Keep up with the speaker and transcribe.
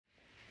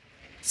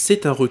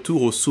C'est un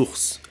retour aux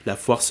sources. La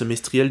foire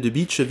semestrielle de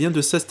Bitche vient de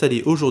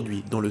s'installer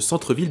aujourd'hui dans le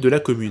centre-ville de la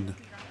commune.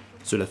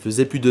 Cela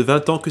faisait plus de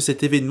 20 ans que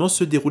cet événement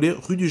se déroulait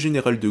rue du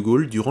Général de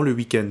Gaulle durant le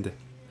week-end.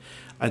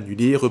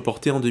 Annulé et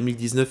reporté en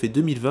 2019 et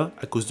 2020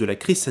 à cause de la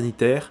crise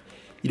sanitaire,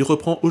 il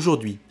reprend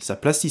aujourd'hui sa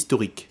place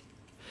historique.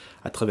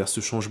 À travers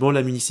ce changement,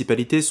 la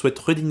municipalité souhaite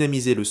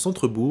redynamiser le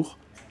centre-bourg.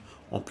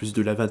 En plus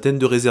de la vingtaine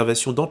de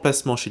réservations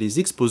d'emplacement chez les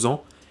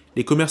exposants,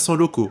 les commerçants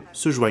locaux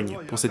se joignent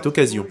pour cette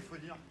occasion.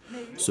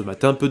 Ce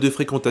matin, peu de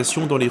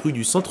fréquentation dans les rues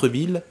du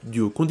centre-ville,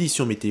 due aux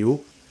conditions météo.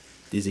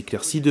 Des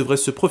éclaircies devraient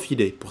se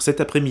profiler pour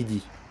cet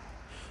après-midi.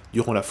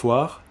 Durant la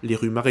foire, les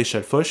rues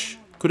Maréchal Foch,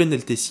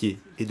 Colonel Tessier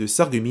et de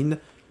Sarreguemines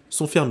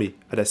sont fermées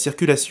à la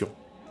circulation.